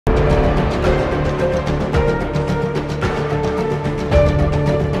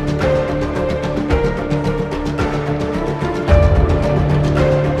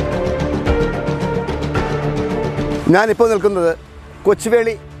ഞാനിപ്പോൾ നിൽക്കുന്നത്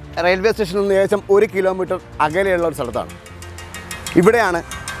കൊച്ചുവേളി റെയിൽവേ സ്റ്റേഷനിൽ നിന്ന് ഏകദേശം 1 കിലോമീറ്റർ അകലെയുള്ള ഒരു സ്ഥലത്താണ്. ഇവിടെയാണ്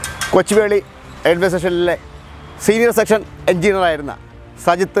കൊച്ചുവേളി റെയിൽവേ സ്റ്റേഷനിലെ സീനിയർ സെക്ഷൻ എഞ്ചിനീയറായിരുന്ന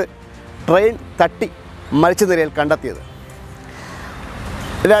സജിത്ത് ട്രെയിൻ തട്ടി മരിച്ച നിലയിൽ കണ്ടെത്തിയത്.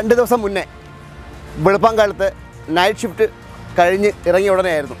 2 ദിവസം മുന്നേ വെളുപ്പാങ്കാലത്ത് നൈറ്റ് ഷിഫ്റ്റ് കഴിഞ്ഞ് ഇറങ്ങിയ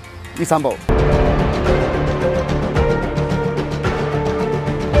ഉടനെയായിരുന്നു ഈ സംഭവം.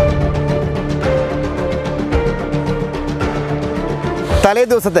 തലേ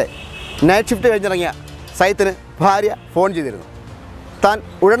ദിവസത്തെ നൈറ്റ് ഷിഫ്റ്റ് കഴിഞ്ഞിറങ്ങിയ സജിത്തിന് ഭാര്യ ഫോൺ ചെയ്തിരുന്നു. താൻ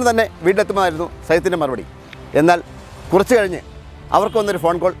ഉടൻ തന്നെ വീട്ടിലെത്തുമായിരുന്നു സജിത്തിൻ്റെ മറുപടി. എന്നാൽ കുറച്ച് കഴിഞ്ഞ് അവർക്ക് വന്നൊരു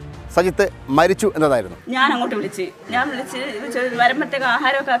ഫോൺ കോൾ സജിത്ത് മരിച്ചു എന്നതായിരുന്നു. ഞാൻ അങ്ങോട്ട് വിളിച്ച് വരുമ്പോഴത്തേക്ക്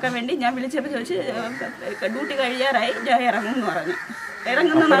ആഹാരമൊക്കെ ആക്കാൻ വേണ്ടി ഞാൻ വിളിച്ചപ്പോൾ ചോദിച്ച് ഡ്യൂട്ടി കഴിയാറായി ഞാൻ ഇറങ്ങുമെന്ന് പറഞ്ഞു.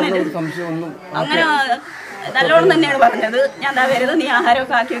 ഇറങ്ങുന്നതാണ് അങ്ങനെ നല്ലോണം തന്നെയാണ് പറഞ്ഞത്. ഞാൻ എന്താ വരുന്നത്, നീ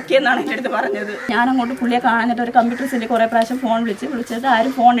ആഹാരമൊക്കെ ആക്കി വെക്കിയെന്നാണ് എൻ്റെ അടുത്ത് പറഞ്ഞത്. ഞാൻ അങ്ങോട്ട് പുള്ളിയെ കാണാനായിട്ട് ഒരു കമ്പ്യൂട്ടർ സെല്ലിൽ കുറേ പ്രാവശ്യം ഫോൺ വിളിച്ചിട്ട്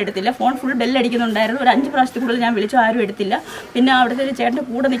ആരും ഫോൺ എടുത്തില്ല. Phone full ബെല്ലടിക്കുന്നുണ്ടായിരുന്നു. ഒരു 5 പ്രാവശ്യത്തിൽ കൂടുതൽ ഞാൻ വിളിച്ചു, ആരും എടുത്തില്ല. പിന്നെ അവിടുത്തെ ഒരു ചേട്ടൻ്റെ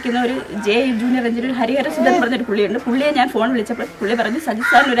കൂടെ നിൽക്കുന്ന ഒരു ജൂനിയർ എഞ്ചിനീയർ ഹരിഹരസുധൻ പറഞ്ഞൊരു പുള്ളിയുണ്ട്. പുള്ളിയെ ഞാൻ ഫോൺ വിളിച്ചപ്പോൾ പുള്ളി പറഞ്ഞു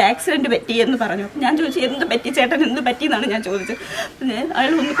സജിത്ത് സാറിന് ഒരു ആക്സിഡൻറ്റ് പറ്റി എന്ന് പറഞ്ഞു. ഞാൻ ചോദിച്ചു എന്ത് പറ്റി ചേട്ടൻ, എന്ത് പറ്റിയെന്നാണ് ഞാൻ ചോദിച്ചത്.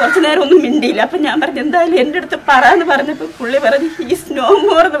 അയാൾ കുറച്ച് നേരം ഒന്നും മിണ്ടിയില്ല. അപ്പം ഞാൻ പറഞ്ഞു എന്തായാലും എൻ്റെ അടുത്ത് പറയാമെന്ന് പറഞ്ഞപ്പോൾ പുള്ളി പറഞ്ഞു ഈസ് നോ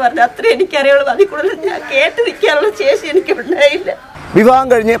മോർ എന്ന് പറഞ്ഞു. അത്രയും എനിക്കറിയുള്ളൂ, അതിൽ കൂടുതൽ ഞാൻ നിൽക്കാനുള്ള ശേഷി എനിക്ക് ഉണ്ടായില്ല. വിവാഹം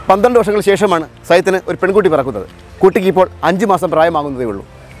കഴിഞ്ഞ് 12 വർഷങ്ങൾക്ക് ശേഷമാണ് സജിത്തിന് ഒരു പെൺകുട്ടി പിറക്കുന്നത്. കുട്ടിക്ക് ഇപ്പോൾ 5 മാസം പ്രായമാകുന്നതേ ഉള്ളൂ.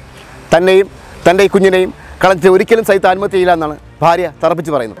 തന്നെയും തൻ്റെ ഈ കുഞ്ഞിനെയും കളഞ്ഞിട്ട് ഒരിക്കലും സജിത്ത് ആത്മഹത്യ ചെയ്യില്ല എന്നാണ് ഭാര്യ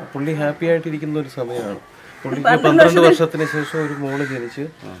തറപ്പിച്ച് പറയുന്നത്. പുള്ളി ഹാപ്പി ആയിട്ടിരിക്കുന്ന ഒരു സമയമാണ്. പുള്ളിക്ക് 12 വർഷത്തിന് ശേഷം ഒരു മോള് ജനിച്ച്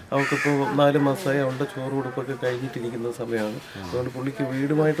അവൾക്കിപ്പോൾ 4 മാസമായി അവളുടെ ചോറ് കൊടുപ്പൊക്കെ കഴിഞ്ഞിട്ടിരിക്കുന്ന സമയമാണ്. അതുകൊണ്ട് പുള്ളിക്ക്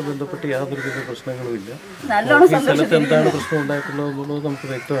വീടുമായിട്ട് ബന്ധപ്പെട്ട് യാതൊരു വിധ പ്രശ്നങ്ങളും ഇല്ല. ഈ സ്ഥലത്ത് എന്താണ് പ്രശ്നം ഉണ്ടായിട്ടുള്ളതെന്നുള്ളത് നമുക്ക്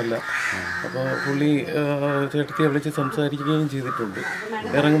വ്യക്തമല്ല. അപ്പോൾ പുള്ളി ചേട്ടത്തിയെ വിളിച്ച് സംസാരിക്കുകയും ചെയ്തിട്ടുണ്ട്.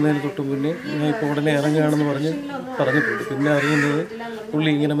 ഇറങ്ങുന്നതിന് തൊട്ട് മുന്നേ ഞാൻ ഇപ്പോൾ ഉടനെ ഇറങ്ങുകയാണെന്ന് പറഞ്ഞിട്ടുണ്ട്. പിന്നെ അറിയുന്നത് പുള്ളി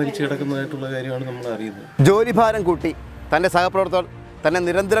ഇങ്ങനെ മരിച്ചു കിടക്കുന്നതായിട്ടുള്ള കാര്യമാണ് നമ്മൾ അറിയുന്നത്. ജോലിഭാരം കൂട്ടി തൻ്റെ സഹപ്രവർത്തകർ തന്നെ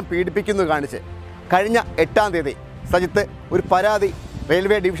നിരന്തരം പീഡിപ്പിക്കുന്നത് കാണിച്ച് കഴിഞ്ഞ 8-ാം തീയതി സജിത്ത് ഒരു പരാതി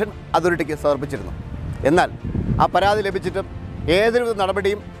റെയിൽവേ ഡിവിഷൻ അതോറിറ്റിക്ക് സമർപ്പിച്ചിരുന്നു. എന്നാൽ ആ പരാതി ലഭിച്ചിട്ടും ഏതൊരു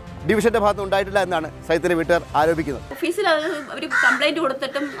നടപടിയും ഡിവിഷൻ്റെ ഭാഗത്ത് ഉണ്ടായിട്ടില്ല എന്നാണ് സജിത്തിൻ്റെ വീട്ടുകാർ ആരോപിക്കുന്നത്. ഓഫീസിൽ അത് അവർ കംപ്ലൈൻറ്റ്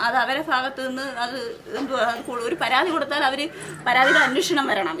കൊടുത്തിട്ടും അത് അവരെ ഭാഗത്ത് നിന്ന് അത് ഒരു പരാതി കൊടുത്താൽ അവർ പരാതിയുടെ അന്വേഷണം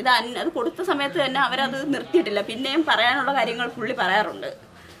വരണം. അത് കൊടുത്ത സമയത്ത് തന്നെ അവരത് നിർത്തിയിട്ടില്ല. പിന്നെയും പറയാനുള്ള കാര്യങ്ങൾ പുള്ളി പറയാറുണ്ട്.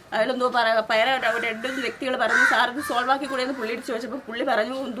 അതിലെന്തോ വേറെ 2 വ്യക്തികൾ പറഞ്ഞു സാർ ഇത് സോൾവ് ആക്കി കൂടെ എന്ന് പുള്ളി ഇടിച്ച് ചോദിച്ചപ്പോൾ പുള്ളി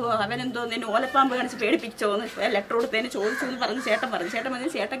പറഞ്ഞു അവനെന്തോ നിന്നെ ഓലപ്പാമ്പ് കാണിച്ച് പേടിപ്പിച്ചോന്ന് ലെറ്റർ കൊടുത്തതിന് ചോദിച്ചു എന്ന് പറഞ്ഞ് ചേട്ടൻ പറഞ്ഞു.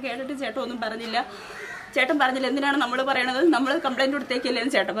 ചേട്ടൻ കേട്ടിട്ട് ചേട്ടൻ ഒന്നും പറഞ്ഞില്ല. ചേട്ടൻ പറഞ്ഞില്ല എന്തിനാണ് നമ്മൾ പറയണത്, നമ്മൾ കംപ്ലൈൻറ്റ് കൊടുത്തേക്കല്ലേ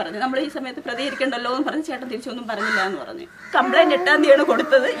എന്ന് ചേട്ടൻ പറഞ്ഞു. നമ്മൾ ഈ സമയത്ത് പ്രതികരിക്കണ്ടല്ലോ എന്ന് പറഞ്ഞ് ചേട്ടൻ തിരിച്ചൊന്നും പറഞ്ഞില്ല എന്ന് പറഞ്ഞു. കംപ്ലൈൻറ്റ് 8-ാം തീയതിയാണ്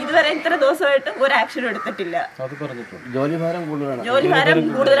കൊടുത്തത്. ഇതുവരെ ഇത്ര ദിവസമായിട്ട് ഒരു ആക്ഷനും എടുത്തിട്ടില്ല. ജോലിഭാരം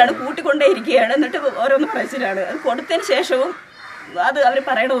കൂടുതലാണ്, കൂട്ടിക്കൊണ്ടേ ഇരിക്കുകയാണ്. എന്നിട്ട് ഓരോന്ന് പ്രശ്നമാണ്. അത് കൊടുത്തതിന് ശേഷവും അത് അവർ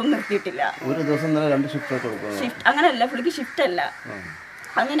പറയണതൊന്നും നിർത്തിയിട്ടില്ല. ഒരു ദിവസം 2 ഷിഫ്റ്റ് അങ്ങനെയല്ല, പുള്ളിക്ക് ഷിഫ്റ്റ് അല്ല,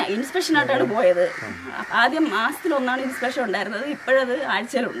 അങ്ങനെ ഇൻസ്പെക്ഷനായിട്ടാണ് പോയത്. ആദ്യം മാസത്തിലൊന്നാണ് ഇൻസ്പെക്ഷൻ ഉണ്ടായിരുന്നത്, ഇപ്പോഴത്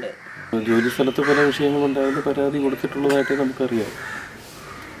ആഴ്ചയിലുണ്ട്. ജോലി സ്ഥലത്ത് പല വിഷയങ്ങളുണ്ടായിരുന്നു, പരാതി കൊടുത്തിട്ടുള്ളതായിട്ട് നമുക്കറിയാം.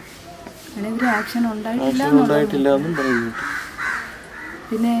 ആക്ഷൻ ഉണ്ടായിട്ടില്ല എന്നും പറയുന്നു.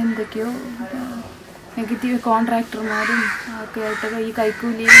 പിന്നെ എന്തൊക്കെയോ നെഗറ്റീവ് കോൺട്രാക്ടർമാരും ഒക്കെ ആയിട്ട് ഈ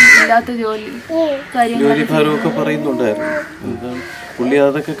കൈക്കൂലിയും ഇല്ലാത്ത ജോലിഭാരമൊക്കെ പറയുന്നുണ്ടായിരുന്നു. പുള്ളി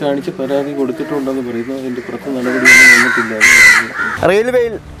അതൊക്കെ കാണിച്ച് പരാതി കൊടുത്തിട്ടുണ്ടെന്ന് പറയുന്നു. അതിൻ്റെ പുറത്ത് നടപടിയൊന്നും വന്നിട്ടില്ല.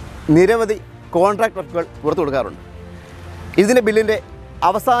 റെയിൽവേയിൽ നിരവധി കോൺട്രാക്ട് വർക്കുകൾ പുറത്തു കൊടുക്കാറുണ്ട്. ഇതിൻ്റെ ബില്ലിൻ്റെ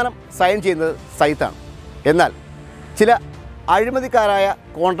അവസാനം സൈൻ ചെയ്യുന്നത് സജിത്താണ്. എന്നാൽ ചില അഴിമതിക്കാരായ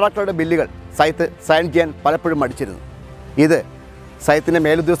കോൺട്രാക്ടറുടെ ബില്ലുകൾ സജിത്ത് സൈൻ ചെയ്യാൻ പലപ്പോഴും മടിച്ചിരുന്നു. ഇത് സജിത്തിൻ്റെ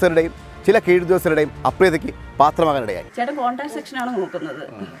മേലുദ്യോഗസ്ഥരുടെയും ചില കീഴുദ്യോഗസ്ഥരുടെയും അപ്രീതിക്ക് പാത്രമാകാനിടയായി. ചേട്ടൻ കോൺട്രാക്ട് സെക്ഷനാണ് നോക്കുന്നത്.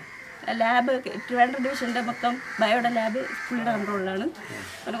 ലാബ് ട്രിവാൻഡ്രം ഡിവിഷൻ്റെ മൊത്തം ബയോയുടെ ലാബ് പുള്ളിയുടെ കൺട്രോളിലാണ്.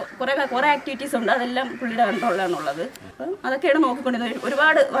 കുറേ ആക്ടിവിറ്റീസ് ഉണ്ട്, അതെല്ലാം പുള്ളിയുടെ കൺട്രോളിലാണുള്ളത്. അപ്പം അതൊക്കെയാണ് നോക്കിക്കൊണ്ടിരുന്നത്.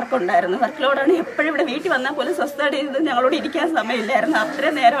 ഒരുപാട് വർക്കുണ്ടായിരുന്നു. വർക്ക് ലോഡാണ്. എപ്പോഴും ഇവിടെ വീട്ടിൽ വന്നാൽ പോലും സ്വസ്ഥമായിട്ട് ഞങ്ങളോട് ഇരിക്കാൻ സമയമില്ലായിരുന്നു.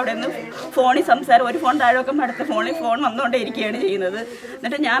 അത്രയും നേരം അവിടെ നിന്ന് ഫോണിൽ സംസാരം, ഒരു ഫോൺ താഴെ വെക്കുമ്പോൾ അടുത്ത ഫോൺ വന്നുകൊണ്ടേ ഇരിക്കുകയാണ് ചെയ്യുന്നത്.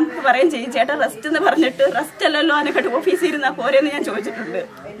 എന്നിട്ട് ഞാൻ പറയും ചെയ്യും ചേട്ടാ റെസ്റ്റ് എന്ന് പറഞ്ഞിട്ട് റെസ്റ്റ് അല്ലല്ലോ അതിനെക്കാട്ട് ഓഫീസിൽ ഇരുന്നാൽ പോരെയെന്ന് ഞാൻ ചോദിച്ചിട്ടുണ്ട്.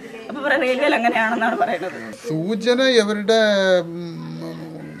 അപ്പോൾ റെയിൽവേയിൽ അങ്ങനെയാണെന്നാണ് പറയുന്നത്. സൂചന ഇവരുടെ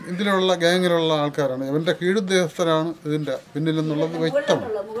ഇതിലുള്ള ഗാങ്ങിലുള്ള ആൾക്കാരാണ്, ഇവരുടെ കീഴുദ്യോഗസ്ഥരാണ് ഇതിൻ്റെ പിന്നിലെന്നുള്ളത് വ്യക്തമാണ്.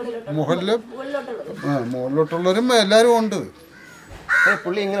 മുകളിലോട്ടുള്ളവരും എല്ലാവരും ഉണ്ട്.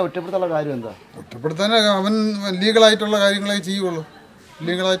 പുള്ളി ഇങ്ങനെ ഒറ്റപ്പെടുത്താനുള്ള കാര്യം എന്താ? ഒറ്റപ്പെടുത്താൻ അവൻ ലീഗലായിട്ടുള്ള കാര്യങ്ങളെ ചെയ്യുള്ളൂ,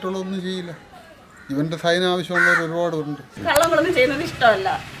 ലീഗലായിട്ടുള്ളതൊന്നും ചെയ്യില്ല. ഇവൻ്റെ സൈൻ ആവശ്യമുള്ളവർ ഒരുപാട് ഉണ്ട്. കള്ളങ്ങളൊന്നും ചെയ്യുന്നത് ഇഷ്ടമല്ല,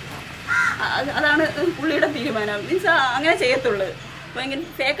 അതാണ് പുള്ളിയുടെ തീരുമാനം. മീൻസ് അങ്ങനെ ചെയ്യത്തുള്ളൂ. അപ്പോൾ ഇങ്ങനെ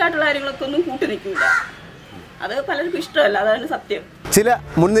ഫേക്കായിട്ടുള്ള കാര്യങ്ങളൊക്കെ ഒന്നും കൂട്ടി നിൽക്കില്ല. അത് പലർക്കും ഇഷ്ടമല്ല, അതാണ് സത്യം. ചില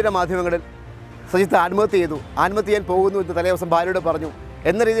മുൻനിര മാധ്യമങ്ങളിൽ സജിത്ത് ആത്മഹത്യ ചെയ്തു, ആത്മഹത്യ ചെയ്യാൻ പോകുന്നു എന്ന് തലേദിവസം ഭാര്യയോട് പറഞ്ഞു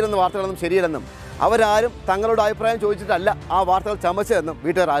എന്ന രീതിയിലൊന്നും വാർത്തകളൊന്നും ശരിയല്ലെന്നും അവരാരും തങ്ങളുടെ അഭിപ്രായം ചോദിച്ചിട്ടല്ല ആ വാർത്തകൾ ചമച്ചതെന്നും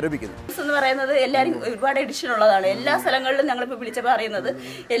വീട്ടുകാർ ആരോപിക്കുന്നു. എന്ന് പറയുന്നത് എല്ലാവരും ഒരുപാട് എഡിഷൻ ഉള്ളതാണ്. എല്ലാ സ്ഥലങ്ങളിലും ഞങ്ങളിപ്പോൾ വിളിച്ചപ്പോൾ അറിയുന്നത്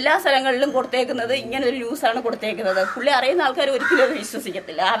എല്ലാ സ്ഥലങ്ങളിലും കൊടുത്തേക്കുന്നത് ഇങ്ങനെ ഒരു ന്യൂസാണ് കൊടുത്തേക്കുന്നത്. പുള്ളി അറിയുന്ന ആൾക്കാർ ഒരിക്കലും അത്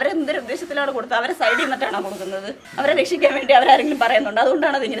വിശ്വസിക്കത്തില്ല. അവരെന്തൊരു ഉദ്ദേശത്തിലാണ് കൊടുത്തത്, അവരെ സൈഡിൽ നിന്നിട്ടാണ് കൊടുക്കുന്നത്. അവരെ രക്ഷിക്കാൻ വേണ്ടി അവരാരെങ്കിലും പറയുന്നുണ്ട്,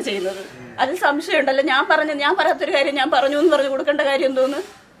 അതുകൊണ്ടാണ് അതിങ്ങനെ ചെയ്യുന്നത്. അതിൽ സംശയമുണ്ടല്ലോ. ഞാൻ പറയാത്തൊരു കാര്യം ഞാൻ പറഞ്ഞു എന്ന് പറഞ്ഞു കൊടുക്കേണ്ട കാര്യം എന്തോന്ന്?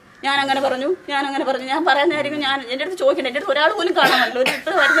 ഞാൻ അങ്ങനെ പറഞ്ഞു, ഞാൻ പറയുന്ന കാര്യങ്ങൾ ഞാൻ എൻ്റെ അടുത്ത് ചോദിക്കണം. എൻ്റെ അടുത്ത് ഒരാൾ പോലും കാണാൻ പറ്റില്ല. ഒരു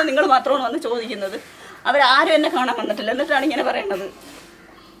ഇത്ര വരുന്നത് നിങ്ങൾ മാത്രമാണ് വന്ന് ചോദിക്കുന്നത്. അവരാരും എന്നെ കാണാൻ വന്നിട്ടില്ല. എന്നിട്ടാണ് ഇങ്ങനെ പറയുന്നത്.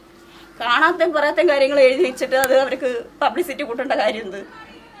 കാണാത്തയും പറയാത്തയും കാര്യങ്ങൾ എഴുതി വെച്ചിട്ട് അത് അവർക്ക് പബ്ലിസിറ്റി കൂട്ടേണ്ട കാര്യം എന്ത്?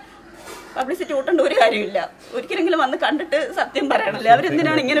 പബ്ലിസിറ്റി കൂട്ടേണ്ട ഒരു കാര്യമില്ല. ഒരിക്കലെങ്കിലും വന്ന് കണ്ടിട്ട് സത്യം പറയണല്ലേ.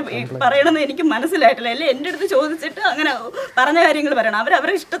 അവരെന്തിനാണ് ഇങ്ങനെ പറയണമെന്ന് എനിക്ക് മനസ്സിലായിട്ടില്ല. അല്ലേ എൻ്റെ അടുത്ത് ചോദിച്ചിട്ട് അങ്ങനെ പറഞ്ഞ കാര്യങ്ങൾ പറയണം.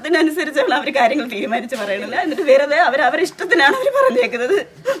 അവരവരുടെ ഇഷ്ടത്തിനനുസരിച്ചാണ് അവർ കാര്യങ്ങൾ തീരുമാനിച്ച് പറയണില്ല. എന്നിട്ട് വെറുതെ അവരവരുടെ ഇഷ്ടത്തിനാണ് അവർ പറഞ്ഞേക്കുന്നത്.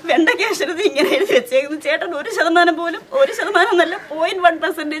 വെണ്ടക്കേശരത് ഇങ്ങനെ എഴുതി വെച്ചേക്കുന്നത്. ചേട്ടൻ 1% പോലും, 1% എന്നല്ല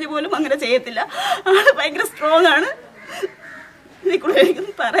 0.1% പോലും അങ്ങനെ ചെയ്യത്തില്ല. ആള് ഭയങ്കര സ്ട്രോങ് ആണ്. ഇതിൽ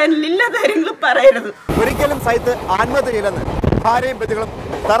പറയാനില്ല, ഇല്ലാത്ത കാര്യങ്ങൾ പറയരുത്. ഒരിക്കലും സജിത്ത് ആത്മഹത്യ ചെയ്യില്ലെന്ന് ഭാര്യയും പ്രതികളും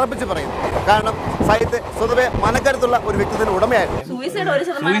തറപ്പിച്ച് പറയുന്നു. കാരണം സജിത്ത് സ്വതവേ മനക്കരുത്തുള്ള ഒരു വ്യക്തിത്വത്തിന് ഉടമയായിരുന്നു. സൂയിസൈഡ്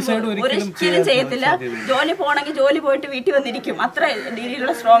 1% ഒരിക്കലും ചെയ്യത്തില്ല. ജോലി പോകണമെങ്കിൽ ജോലി പോയിട്ട് വീട്ടിൽ വന്നിരിക്കും. അത്ര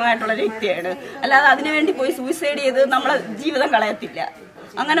രീതിയിലുള്ള സ്ട്രോങ് ആയിട്ടുള്ള ഒരു വ്യക്തിയാണ്. അല്ലാതെ അതിനുവേണ്ടി പോയി സൂയിസൈഡ് ചെയ്ത് നമ്മളെ ജീവിതം കളയത്തില്ല.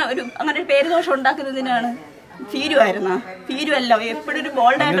 അങ്ങനെ ഒരു പേരുദോഷം ഉണ്ടാക്കുന്നതിനാണ്. ഫീരുമായിരുന്ന ഫീരുമല്ല, എപ്പോഴും ഒരു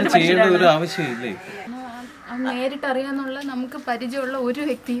ബോൾഡ് ആയിട്ടുള്ള ആവശ്യമില്ലേ. നേരിട്ട് അറിയാന്നുള്ള നമുക്ക് പരിചയമുള്ള ഒരു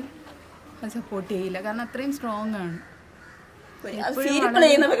വ്യക്തിയും സപ്പോർട്ട് ചെയ്യില്ല. കാരണം അത്രയും സ്ട്രോങ് ആണ്. ഫീരുക്കൾ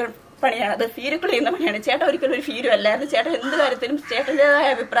ചെയ്യുന്ന പണിയാണ് അത്. ഫീരുക്കൾ ചെയ്യുന്ന പണിയാണ്. ചേട്ടൻ ഒരിക്കലും ഒരു ഫീരും അല്ലായിരുന്നു. ചേട്ടൻ എന്ത് കാര്യത്തിലും ചേട്ടൻ്റെതായ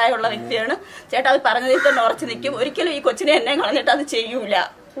അഭിപ്രായമുള്ള വ്യക്തിയാണ്. ചേട്ടൻ അത് പറഞ്ഞതിൽ തന്നെ ഉറച്ചു നിൽക്കും. ഒരിക്കലും ഈ കൊച്ചിനെ എന്നെ കളഞ്ഞിട്ട് അത് ചെയ്യൂല.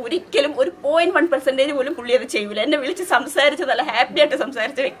 ഒരിക്കലും ഒരു 0.1% പോലും പുള്ളി അത് ചെയ്യൂല. എന്നെ വിളിച്ച് സംസാരിച്ചതല്ല, ഹാപ്പി ആയിട്ട്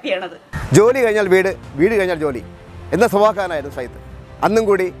സംസാരിച്ച വ്യക്തിയാണത്. ജോലി കഴിഞ്ഞാൽ വീട്, വീട് കഴിഞ്ഞാൽ ജോലി എന്ന സ്വഭാവക്കാരനായിരുന്നു സജിത്ത്. അന്നും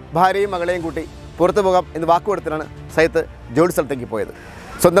കൂടി ഭാര്യയും മകളെയും കൂട്ടി പുറത്തു പോകാം എന്ന് വാക്കുകൊടുത്തിട്ടാണ് സജിത്ത് ജോലി സ്ഥലത്തേക്ക് പോയത്.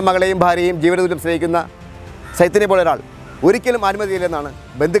 സ്വന്തം മകളെയും ഭാര്യയും ജീവനതുല്യം സ്നേഹിക്കുന്ന സജിത്തിനെ പോലെ ഒരാൾ ഒരിക്കലും ആത്മഹത്യയില്ലെന്നാണ്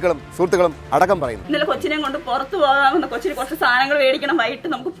ബന്ധുക്കളും സുഹൃത്തുക്കളും അടക്കം പറയുന്നത്. ഇന്നലെ കൊച്ചിനെ കൊണ്ട് പുറത്ത് പോകാമെന്ന്, കൊച്ചിന് കുറച്ച് സാധനങ്ങൾ മേടിക്കണം, വൈകിട്ട്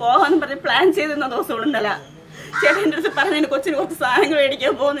നമുക്ക് പോകാമെന്ന് പറഞ്ഞ് പ്ലാൻ ചെയ്തിരുന്ന ദിവസം ഉണ്ടല്ല. ചേട്ടൻ എൻ്റെ അടുത്ത് പറഞ്ഞു കൊച്ചിന് കുറച്ച് സാധനങ്ങൾ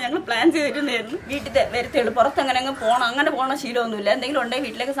മേടിക്കാൻ പോകുന്നു, ഞങ്ങൾ പ്ലാൻ ചെയ്തിട്ടുണ്ടായിരുന്നു. വീട്ടിൽ വരുത്തേയുള്ളൂ. പുറത്തങ്ങനെ അങ്ങനെ പോകണ ശീലമൊന്നുമില്ല. എന്തെങ്കിലും ഉണ്ടെങ്കിൽ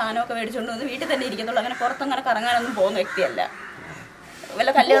വീട്ടിലേക്ക് സാധനമൊക്കെ മേടിച്ചുകൊണ്ട് വന്ന് വീട്ടിൽ തന്നെ ഇരിക്കത്തുള്ളൂ. അങ്ങനെ പുറത്തങ്ങനെ കറങ്ങാനൊന്നും പോകുന്ന വ്യക്തിയല്ല. വല്ല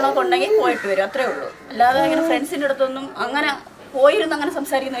കല്യാണമൊക്കെ ഉണ്ടെങ്കിൽ പോയിട്ട് വരും, അത്രേ ഉള്ളൂ. അല്ലാതെ അങ്ങനെ ഫ്രണ്ട്സിൻ്റെ അടുത്തൊന്നും അങ്ങനെ പോയിരുന്ന് അങ്ങനെ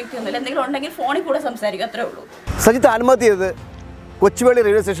സംസാരിക്കുന്ന വ്യക്തിയൊന്നുമില്ല. എന്തെങ്കിലും ഉണ്ടെങ്കിൽ ഫോണിൽ കൂടെ സംസാരിക്കും, അത്രേ ഉള്ളൂ. സജിത്ത് ആത്മഹത്യ ചെയ്തത് കൊച്ചുവേളി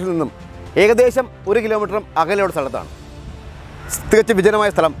റെയിൽവേ സ്റ്റേഷനിൽ നിന്നും ഏകദേശം 1 കിലോമീറ്റർ അകലെയുള്ള സ്ഥലത്താണ്. തികച്ചും വിജനമായ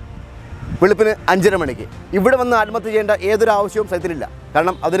സ്ഥലം. വെളുപ്പിന് 5:30 മണിക്ക് ഇവിടെ വന്ന് ആത്മഹത്യ ചെയ്യേണ്ട ഏതൊരു ആവശ്യവും സജിത്തിനില്ല.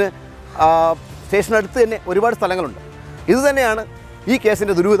 കാരണം അതിന് സ്റ്റേഷനടുത്ത് തന്നെ ഒരുപാട് സ്ഥലങ്ങളുണ്ട്. ഇതുതന്നെയാണ് ഈ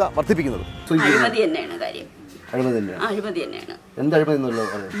കേസിൻ്റെ ദുരൂഹത വർദ്ധിപ്പിക്കുന്നത്. അഴിമതി തന്നെയാണ് കാര്യം. അഴിമതി തന്നെയാണ്. എന്ത് അഴിമതി?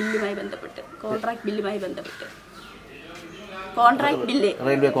 ബില്ലുമായി ബന്ധപ്പെട്ട്, കോൺട്രാക്ട് ബില്ലുമായി ബന്ധപ്പെട്ട്. Contract bill,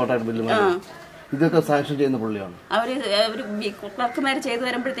 railway contract bill ഇതൊക്കെ സാങ്ഷൻ ചെയ്യുന്ന പുള്ളിയാണ്. അവര് ക്ലർക്കുമാർ ചെയ്തു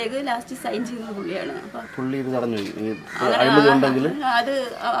വരുമ്പോഴത്തേക്ക് ലാസ്റ്റ് സൈൻ ചെയ്യുന്നത് പുള്ളിയാണ്. പുള്ളി ഇത് തടഞ്ഞു. അത്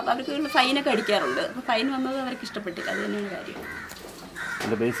അവർക്ക് ഫൈനൊക്കെ അടിക്കാറുണ്ട്. അപ്പൊ ഫൈൻ വന്നത് അവർക്ക് ഇഷ്ടപ്പെട്ടില്ല. അത് തന്നെയാണ് കാര്യം.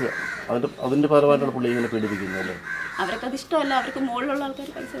 അതിന്റെ പരമായിട്ടാണ് പുള്ളി ഇങ്ങനെ പീഡിപ്പിക്കുന്നത്. അവർക്ക് അത് ഇഷ്ടമല്ല. അവർക്ക് മുകളിലുള്ള ആൾക്കാർ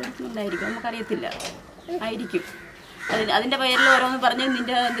പൈസ കൊടുക്കുന്നുണ്ടായിരിക്കും, നമുക്കറിയത്തില്ല, ആയിരിക്കും. അതിന്റെ പേരിൽ ഓരോന്ന് പറഞ്ഞ്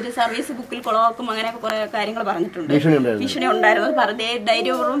നിന്റെ സർവീസ് ബുക്കിൽ കുളവാക്കും, അങ്ങനെയൊക്കെ കുറെ കാര്യങ്ങൾ പറഞ്ഞിട്ടുണ്ട്. ഭീഷണി ഉണ്ടായിരുന്നു.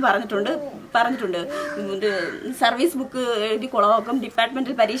 ധൈര്യപൂർവ്വം പറഞ്ഞിട്ടുണ്ട് സർവീസ് ബുക്ക് എഴുതി കുളവാക്കും,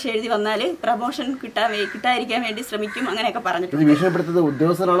 ഡിപ്പാർട്ട്മെന്റിൽ പരീക്ഷ എഴുതി വന്നാൽ പ്രമോഷൻ കിട്ടാതിരിക്കാൻ വേണ്ടി ശ്രമിക്കും, അങ്ങനെയൊക്കെ പറഞ്ഞിട്ടുണ്ട്. ഭീഷണിപ്പെടുത്തുന്നത്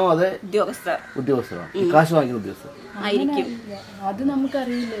ഉദ്യോഗസ്ഥരാണോ? അതെ, ആയിരിക്കും. അത്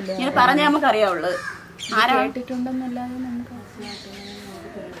നമുക്കറിയില്ലല്ലോ. ഇങ്ങനെ പറഞ്ഞാൽ നമുക്കറിയാവുള്ളത്.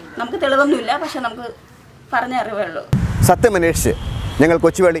 നമുക്ക് തെളിവൊന്നുമില്ല, പക്ഷെ നമുക്ക് പറഞ്ഞ അറിവേ ഉള്ളൂ. സത്യം അന്വേഷിച്ച് ഞങ്ങൾ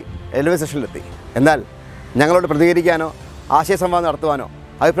കൊച്ചുവേളി റെയിൽവേ സ്റ്റേഷനിലെത്തി. എന്നാൽ ഞങ്ങളോട് പ്രതികരിക്കാനോ ആശയസംവാദം നടത്തുവാനോ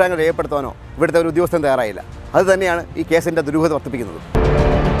അഭിപ്രായങ്ങൾ രേഖപ്പെടുത്തുവാനോ ഇവിടുത്തെ ഒരു ഉദ്യോഗസ്ഥൻ തയ്യാറായില്ല. അത് തന്നെയാണ് ഈ കേസിൻ്റെ ദുരൂഹത വർദ്ധിപ്പിക്കുന്നത്.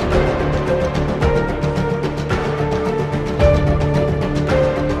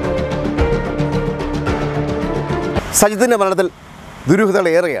 സജിത്തിൻ്റെ മരണത്തിൽ ദുരൂഹതകൾ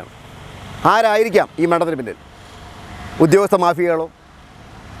ഏറുകയാണ്. ആരായിരിക്കാം ഈ മരണത്തിന് പിന്നിൽ? ഉദ്യോഗസ്ഥ മാഫിയകളോ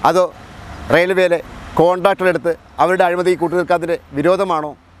അതോ റെയിൽവേയിലെ കോൺട്രാക്ടറെടുത്ത് അവരുടെ അഴിമതി കൂട്ടുനിൽക്കാത്തതിൻ്റെ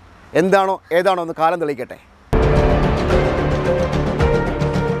വിരോധമാണോ? എന്താണോ ഏതാണോ എന്ന് കാലം തെളിയിക്കട്ടെ.